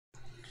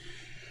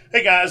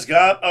Hey guys,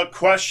 got a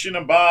question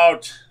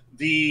about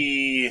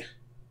food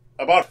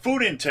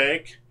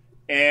intake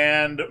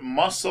and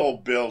muscle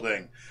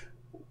building.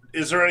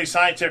 Is there any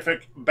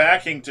scientific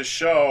backing to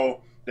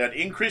show that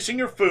increasing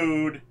your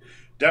food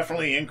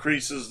definitely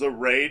increases the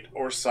rate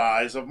or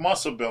size of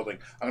muscle building?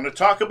 I'm going to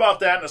talk about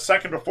that in a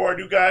second. Before I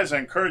do, guys, I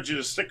encourage you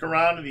to stick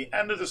around to the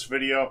end of this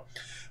video.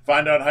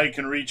 Find out how you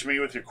can reach me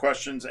with your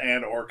questions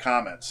and or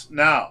comments.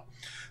 Now,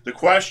 the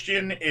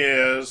question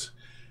is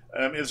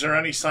there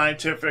any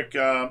scientific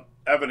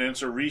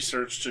evidence or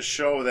research to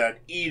show that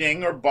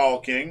eating or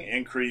bulking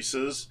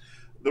increases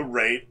the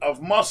rate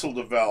of muscle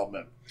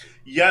development?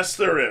 Yes,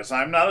 there is.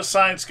 I'm not a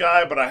science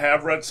guy, but I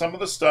have read some of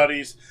the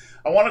studies.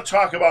 I want to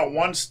talk about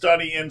one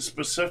study in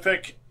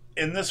specific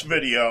in this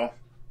video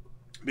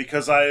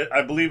because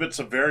I believe it's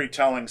a very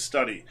telling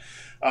study.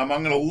 I'm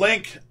going to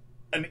link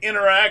an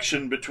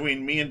interaction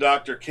between me and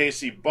Dr.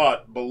 Casey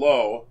Butt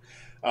below,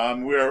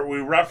 where we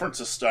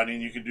reference a study,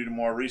 and you can do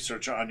more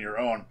research on your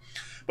own.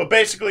 But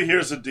basically,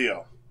 here's the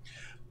deal.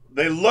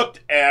 They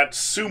looked at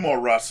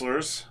sumo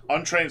wrestlers,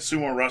 untrained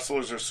sumo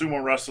wrestlers, or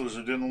sumo wrestlers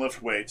who didn't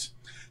lift weights.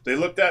 They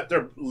looked at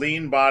their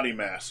lean body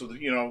mass, so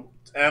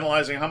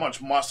analyzing how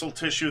much muscle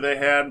tissue they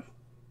had.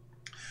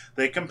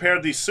 They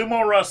compared these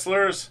sumo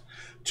wrestlers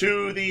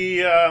to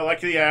the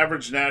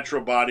average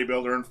natural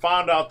bodybuilder and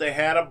found out they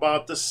had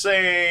about the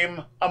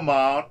same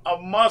amount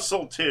of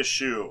muscle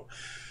tissue.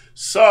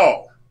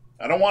 So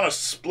I don't want to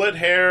split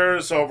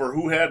hairs over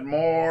who had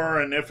more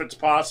and if it's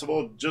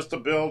possible just to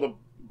build a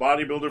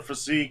bodybuilder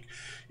physique,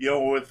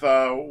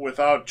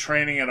 without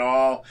training at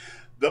all.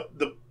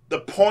 The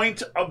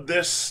point of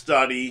this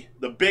study,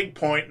 the big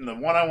point, and the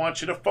one I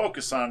want you to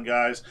focus on,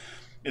 guys,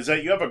 is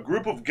that you have a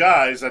group of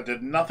guys that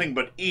did nothing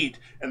but eat,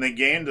 and they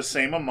gained the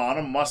same amount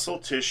of muscle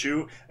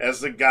tissue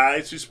as the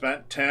guys who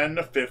spent 10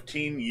 to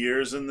 15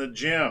 years in the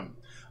gym.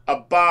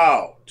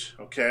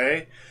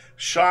 Okay?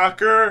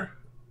 Shocker?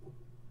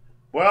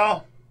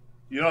 Well,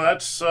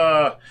 that's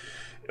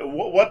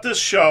what this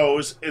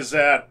shows is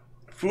that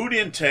food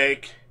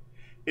intake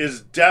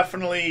is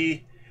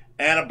definitely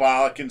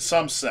anabolic in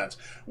some sense.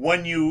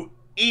 When you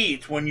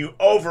eat, when you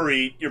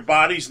overeat, your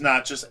body's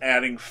not just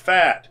adding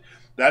fat.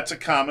 That's a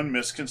common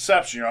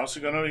misconception. You're also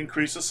going to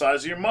increase the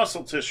size of your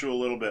muscle tissue a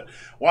little bit.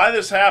 Why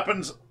this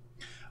happens,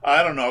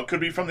 I don't know. It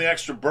could be from the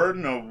extra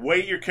burden of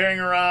weight you're carrying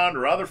around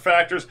or other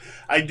factors.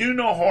 I do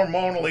know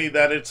hormonally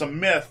that it's a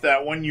myth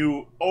that when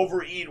you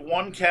overeat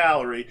 1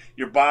 calorie,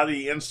 your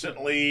body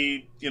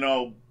instantly,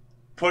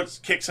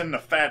 kicks into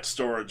fat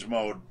storage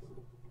mode.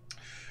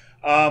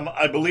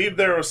 I believe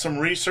there was some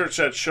research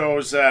that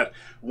shows that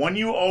when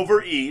you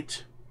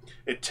overeat,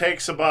 it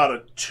takes about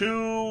a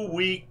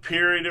 2-week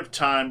period of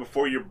time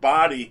before your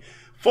body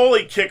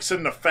fully kicks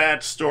into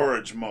fat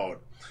storage mode.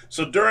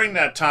 So during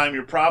that time,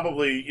 you're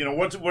probably,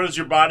 what is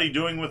your body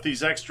doing with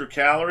these extra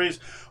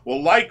calories?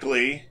 Well,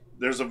 likely,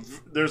 there's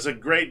a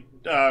great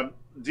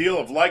deal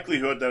of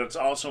likelihood that it's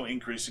also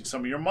increasing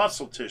some of your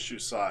muscle tissue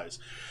size,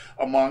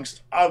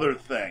 amongst other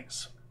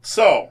things.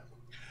 So,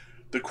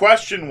 the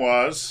question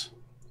was,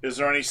 is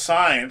there any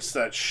science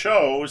that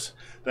shows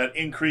that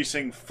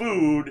increasing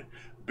food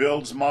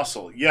builds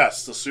muscle?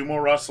 Yes, the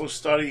sumo wrestler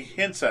study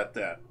hints at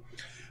that.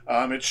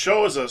 It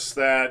shows us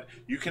that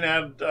you can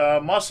add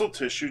muscle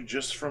tissue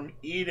just from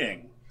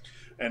eating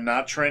and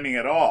not training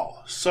at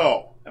all.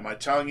 So, am I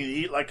telling you to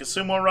eat like a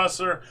sumo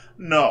wrestler?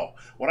 No.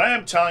 What I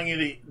am telling you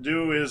to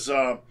do is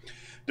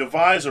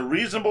devise a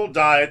reasonable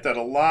diet that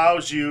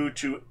allows you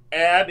to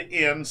add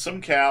in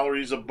some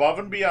calories above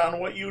and beyond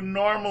what you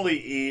normally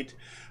eat,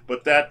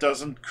 but that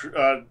doesn't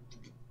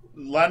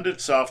lend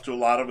itself to a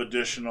lot of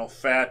additional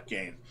fat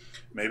gain.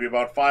 Maybe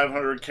about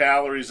 500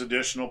 calories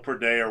additional per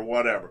day or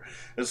whatever.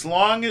 As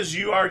long as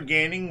you are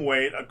gaining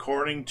weight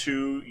according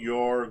to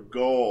your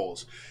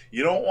goals.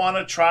 You don't want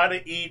to try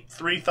to eat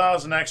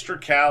 3,000 extra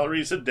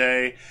calories a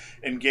day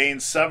and gain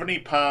 70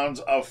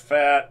 pounds of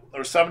fat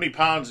or 70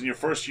 pounds in your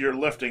first year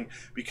lifting,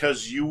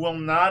 because you will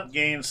not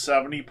gain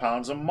 70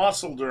 pounds of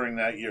muscle during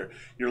that year.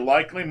 You're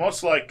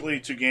most likely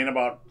to gain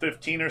about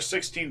 15 or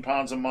 16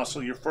 pounds of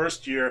muscle your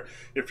first year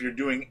if you're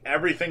doing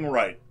everything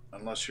right,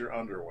 unless you're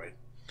underweight.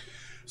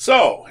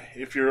 So,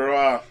 if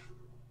you're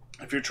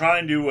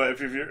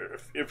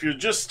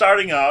just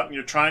starting out and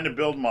you're trying to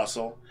build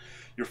muscle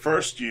your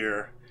first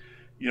year,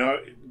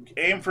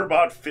 aim for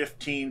about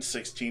 15,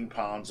 16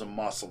 pounds of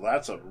muscle.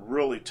 That's a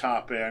really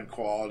top-end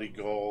quality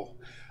goal.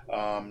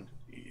 You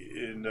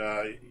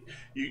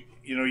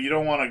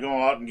don't want to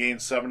go out and gain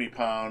 70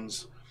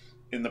 pounds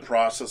in the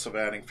process of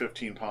adding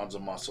 15 pounds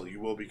of muscle. You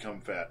will become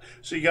fat.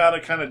 So you got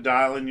to kind of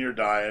dial in your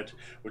diet,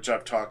 which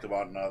I've talked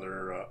about in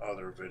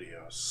other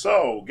videos.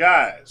 So,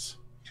 guys,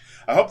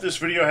 I hope this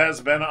video has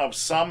been of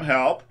some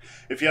help.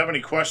 If you have any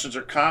questions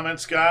or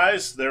comments,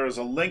 guys, there is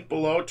a link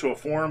below to a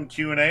forum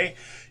Q&A.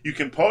 You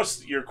can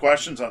post your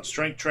questions on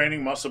strength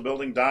training, muscle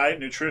building, diet,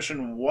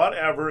 nutrition,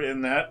 whatever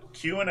in that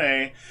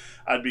Q&A.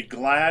 I'd be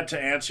glad to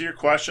answer your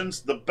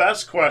questions. The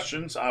best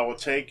questions I will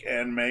take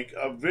and make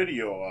a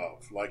video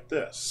of, like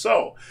this.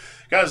 So,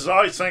 guys, as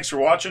always, thanks for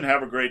watching.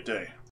 Have a great day.